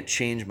can't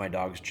change my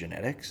dog's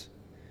genetics.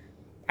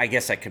 I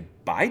guess I could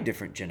buy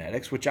different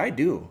genetics, which I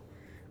do.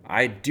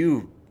 I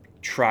do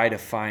try to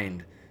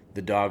find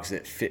the dogs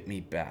that fit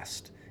me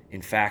best.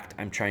 In fact,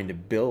 I'm trying to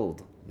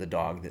build the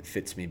dog that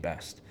fits me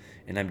best.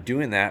 And I'm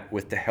doing that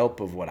with the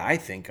help of what I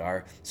think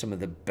are some of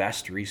the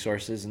best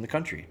resources in the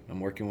country. I'm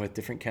working with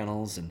different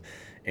kennels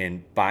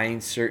and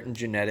buying certain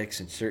genetics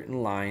and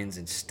certain lines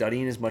and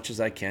studying as much as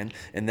I can.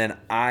 And then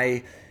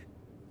I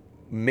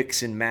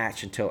mix and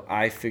match until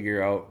I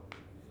figure out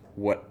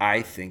what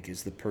I think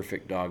is the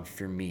perfect dog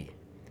for me.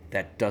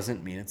 That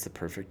doesn't mean it's the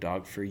perfect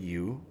dog for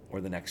you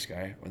or the next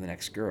guy or the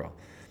next girl.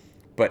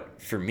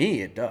 But for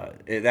me, it does.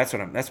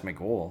 That's my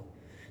goal.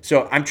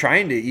 So I'm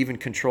trying to even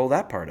control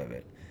that part of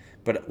it.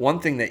 But one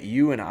thing that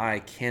you and I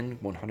can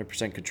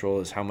 100% control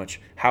is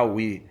how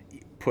we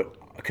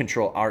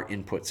control our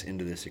inputs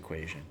into this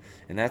equation.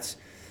 And that's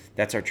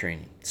our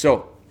training.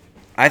 So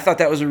I thought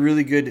that was a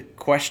really good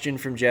question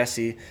from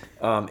Jesse.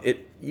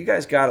 You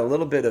guys got a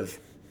little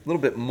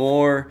bit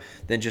more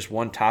than just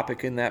one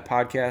topic in that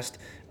podcast.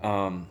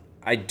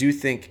 I do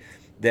think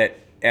that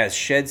as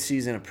shed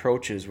season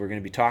approaches, we're going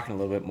to be talking a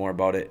little bit more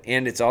about it.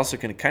 And it's also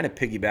going to kind of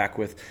piggyback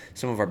with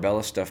some of our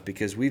Bella stuff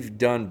because we've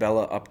done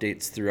Bella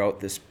updates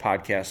throughout this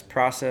podcast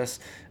process.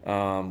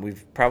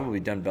 We've probably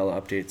done Bella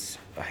updates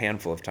a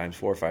handful of times,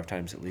 4 or 5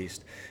 times at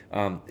least.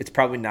 It's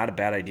probably not a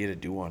bad idea to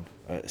do one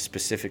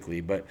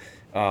specifically, but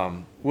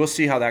we'll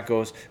see how that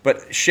goes.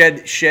 But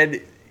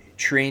shed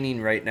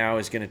training right now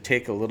is going to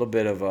take a little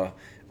bit of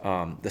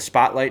the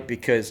spotlight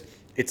because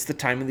it's the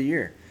time of the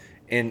year.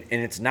 And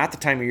it's not the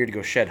time of year to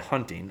go shed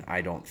hunting,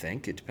 I don't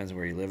think. It depends on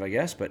where you live, I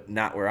guess, but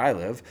not where I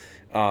live.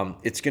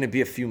 It's going to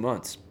be a few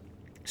months.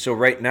 So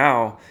right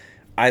now,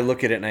 I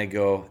look at it and I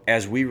go,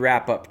 as we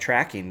wrap up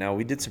tracking, now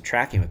we did some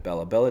tracking with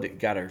Bella. Bella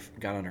got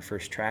on her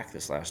first track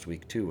this last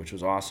week too, which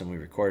was awesome. We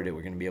recorded it.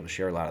 We're going to be able to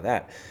share a lot of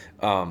that.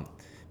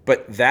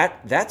 But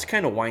that's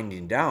kind of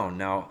winding down.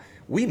 Now,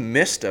 we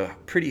missed we're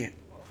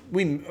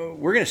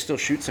going to still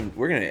shoot some,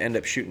 we're going to end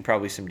up shooting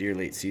probably some deer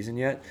late season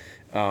yet,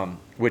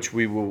 which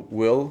we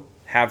will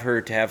have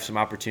her to have some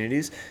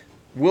opportunities.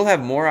 we'll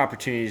have more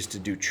opportunities to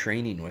do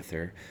training with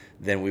her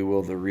than we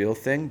will the real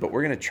thing, but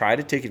we're going to try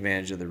to take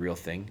advantage of the real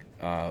thing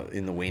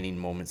in the waning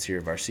moments here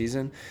of our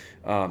season.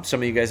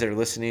 Some of you guys that are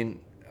listening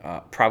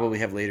probably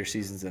have later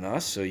seasons than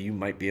us, so you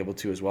might be able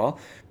to as well.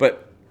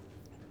 But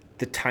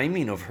the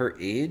timing of her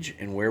age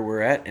and where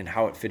we're at and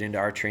how it fit into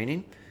our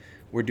training,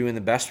 we're doing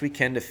the best we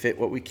can to fit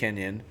what we can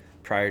in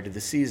prior to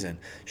the season.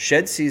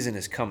 Shed season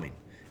is coming,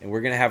 and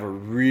we're going to have a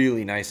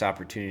really nice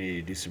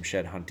opportunity to do some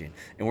shed hunting.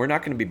 And we're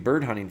not going to be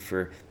bird hunting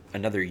for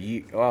another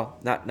year. Well,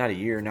 not a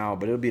year now,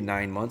 but it'll be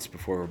 9 months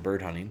before we're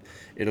bird hunting.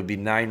 It'll be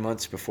 9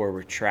 months before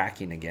we're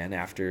tracking again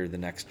after the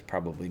next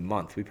probably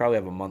month. We probably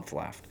have a month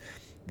left.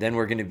 Then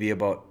we're going to be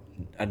about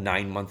a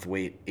 9-month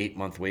wait,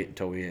 8-month wait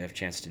until we have a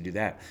chance to do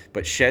that.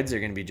 But sheds are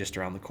going to be just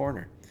around the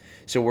corner.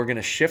 So we're going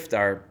to shift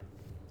our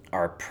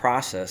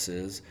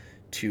processes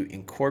to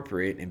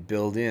incorporate and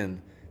build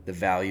in the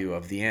value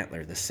of the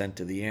antler, the scent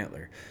of the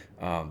antler,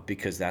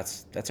 because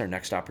that's our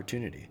next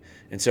opportunity.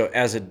 And so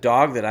as a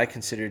dog that I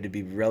consider to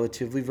be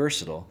relatively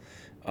versatile,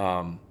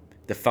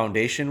 the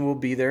foundation will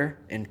be there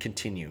and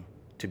continue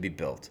to be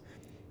built.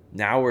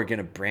 Now we're going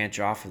to branch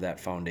off of that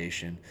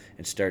foundation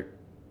and start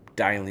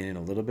dialing in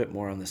a little bit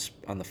more on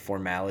the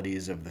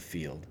formalities of the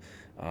field,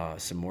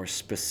 some more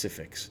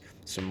specifics,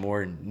 some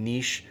more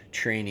niche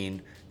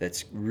training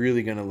that's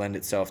really going to lend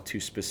itself to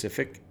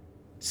specific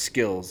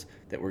skills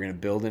that we're going to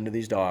build into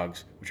these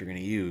dogs, which we're going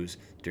to use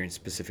during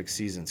specific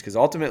seasons. Because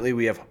ultimately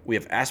we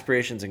have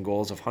aspirations and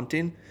goals of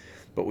hunting,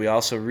 but we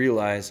also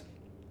realize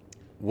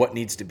what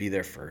needs to be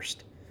there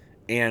first.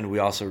 And we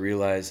also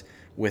realize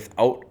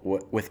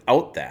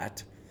without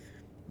that,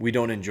 we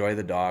don't enjoy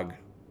the dog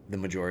the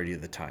majority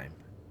of the time.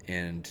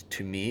 And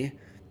to me,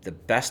 the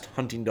best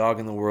hunting dog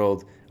in the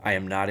world, I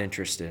am not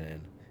interested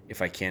in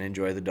if I can't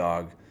enjoy the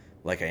dog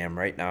like I am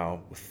right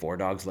now with 4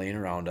 dogs laying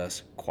around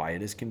us,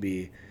 quiet as can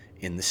be,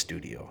 in the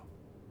studio,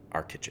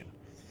 our kitchen.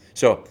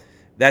 So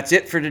that's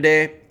it for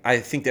today. I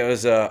think that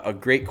was a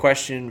great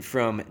question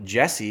from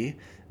Jesse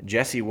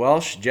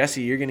Welsh.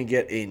 Jesse, you're going to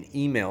get an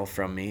email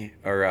from me,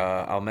 or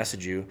I'll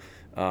message you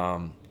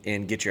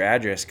and get your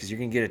address, because you're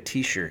going to get a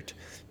t-shirt,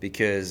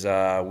 because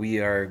we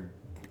are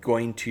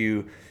going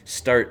to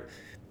start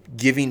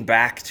giving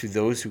back to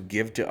those who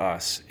give to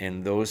us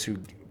and those who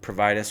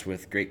provide us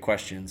with great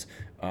questions.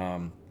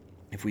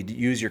 If we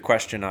use your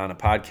question on a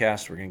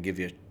podcast, we're going to give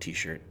you a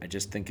t-shirt. I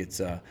just think it's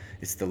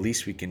the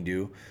least we can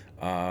do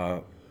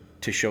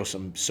to show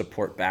some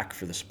support back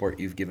for the support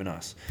you've given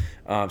us.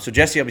 So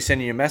Jesse, I'll be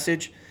sending you a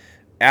message.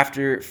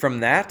 From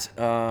that,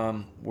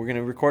 we're going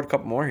to record a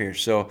couple more here.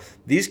 So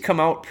these come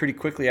out pretty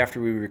quickly after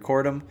we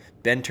record them.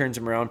 Ben turns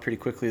them around pretty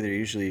quickly. They're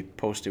usually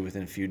posted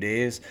within a few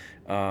days.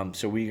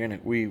 So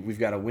we've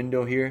got a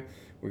window here.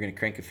 We're going to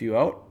crank a few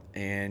out,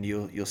 and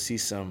you'll see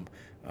some.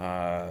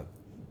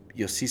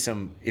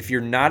 If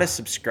you're not a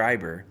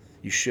subscriber,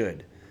 you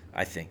should.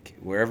 I think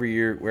wherever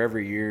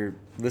you're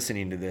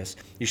listening to this,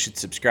 you should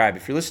subscribe.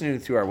 If you're listening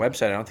through our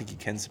website, I don't think you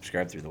can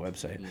subscribe through the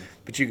website,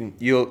 but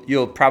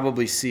you'll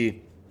probably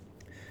see.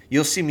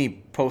 You'll see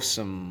me post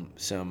some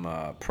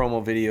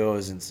promo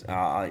videos, and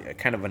I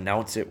kind of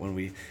announce it when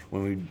we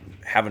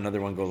have another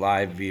one go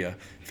live via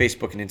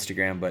Facebook and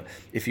Instagram. But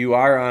if you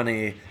are on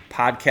a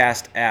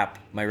podcast app,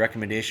 my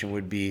recommendation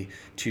would be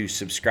to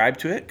subscribe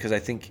to it, because I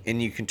think,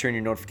 and you can turn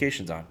your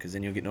notifications on, because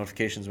then you'll get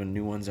notifications when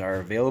new ones are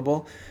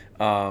available.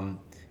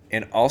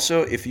 And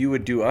also, if you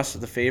would do us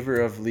the favor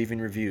of leaving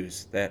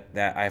reviews, that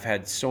I've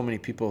had so many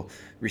people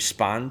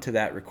respond to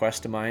that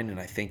request of mine, and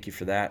I thank you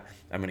for that.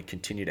 I'm going to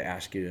continue to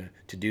ask you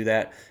to do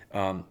that.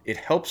 It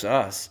helps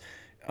us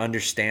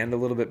understand a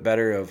little bit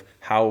better of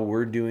how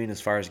we're doing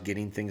as far as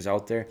getting things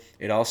out there.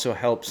 It also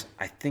helps,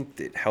 I think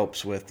it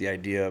helps with the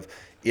idea of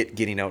it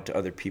getting out to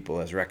other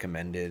people as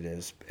recommended,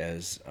 as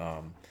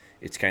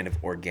it's kind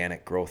of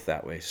organic growth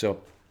that way.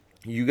 So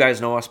you guys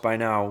know us by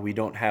now. We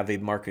don't have a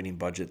marketing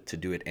budget to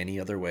do it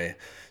any other way.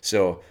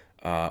 So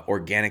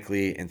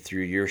organically, and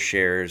through your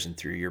shares and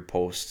through your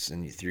posts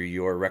and through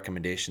your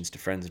recommendations to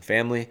friends and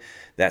family,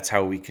 that's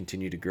how we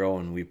continue to grow,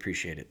 and we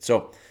appreciate it.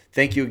 So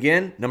thank you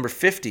again. Number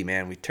 50,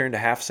 man. We turned a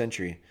half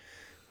century.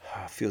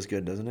 Feels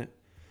good, doesn't it?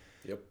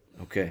 Yep.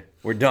 Okay.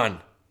 We're done.